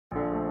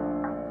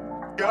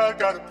God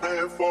got a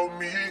plan for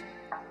me,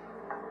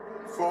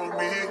 for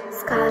me.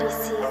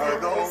 I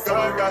know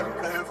God got a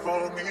plan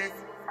for me,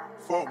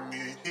 for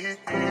me.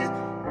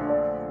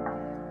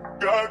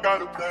 God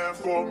got a plan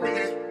for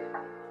me,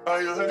 I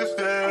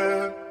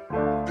understand.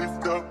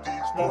 Lift up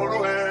these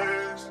mortal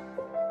hands,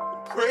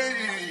 pray.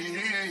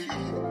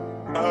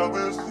 I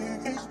will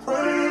sing His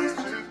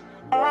praises.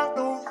 I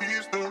know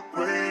He's the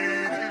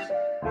greatest.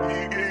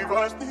 He gave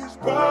us this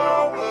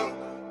power,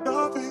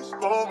 now this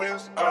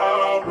moment's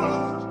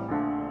ours.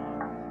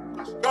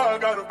 'Cause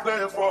God got a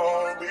plan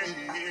for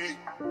me.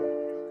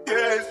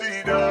 Yes,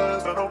 He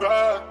does. I know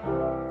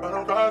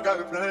God got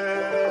a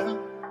plan.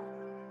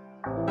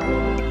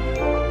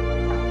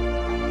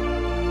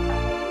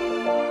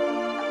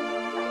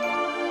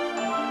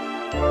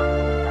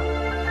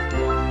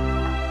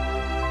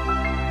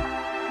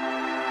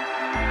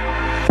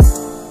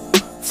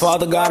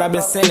 Father God, I've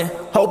been sinning.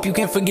 Hope you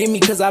can forgive me,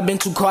 cause I've been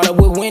too caught up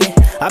with winning.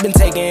 I've been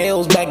taking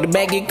L's back to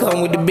back, it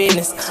come with the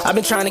business. I've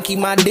been trying to keep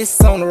my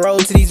distance on the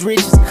road to these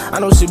riches. I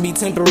know shit be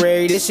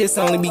temporary, this shit's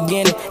only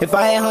beginning. If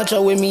I had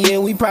Huncho with me, yeah,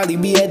 we probably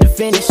be at the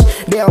finish.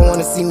 They don't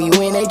wanna see me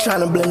win, they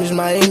tryna blemish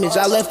my image.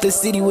 I left the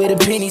city with a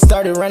penny,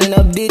 started running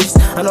up digits.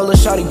 I know Lil'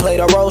 Shawty played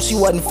a role, she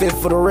wasn't fit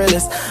for the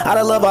realest. Out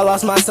of love, I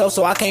lost myself,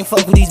 so I can't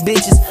fuck with these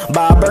bitches.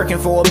 Buy a Birkin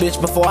for a bitch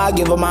before I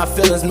give her my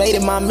feelings. Made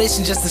it my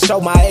mission just to show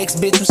my ex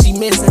bitch who she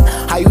missing.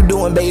 How you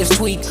doing, babe? It's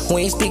tweak.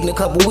 We ain't speaking a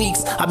couple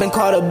weeks. I've been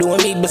caught up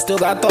doing me, but still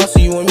got thoughts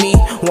of you and me.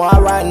 While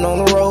I'm riding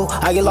on the road,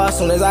 I get lost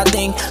soon as I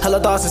think. Hella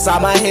thoughts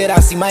inside my head, I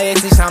see my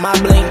ex each time I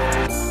blink.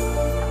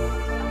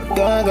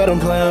 God got a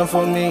plan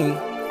for me,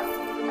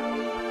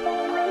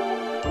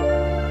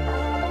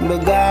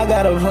 but God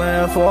got a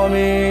plan for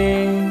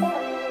me.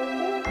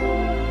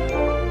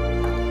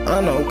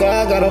 I know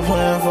God got a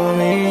plan for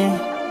me.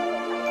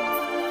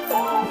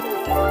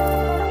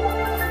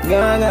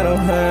 God got a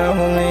plan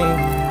for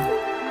me.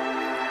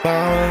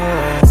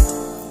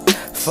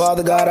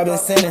 Father God, I've been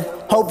sinning.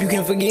 Hope you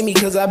can forgive me,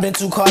 cause I've been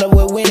too caught up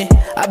with winning.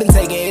 I've been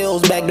taking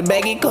L's back to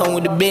back, it come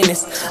with the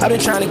business. I've been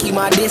trying to keep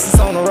my distance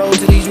on the road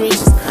to these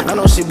riches. I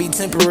know shit be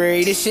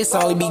temporary, this shit's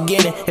only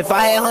beginning. If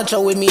I had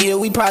Huncho with me here,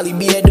 we probably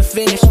be at the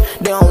finish.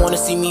 They don't wanna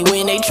see me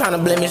win, they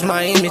tryna blemish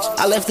my image.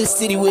 I left the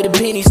city with a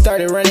penny,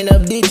 started running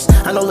up digits.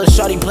 I know Lil'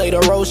 Shawty played a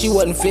role, she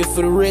wasn't fit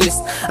for the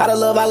realest. Out of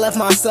love, I left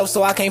myself,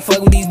 so I can't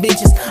fuck with these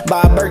bitches.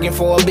 Buy a Birkin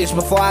for a bitch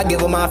before I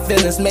give her my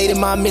feelings. Made it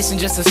my mission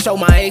just to show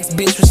my ex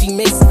bitch what she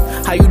missing.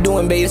 How you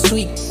doing, babe? It's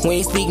tweak. We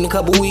ain't speaking a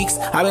couple weeks.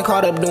 I've been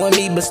caught up doing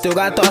me, but still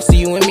got thoughts of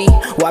you and me.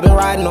 While I've been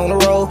riding on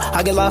the road,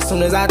 I get lost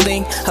soon as I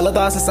think. Hella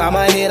thoughts inside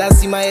my head, I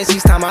see my ex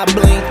each time I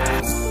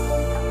blink.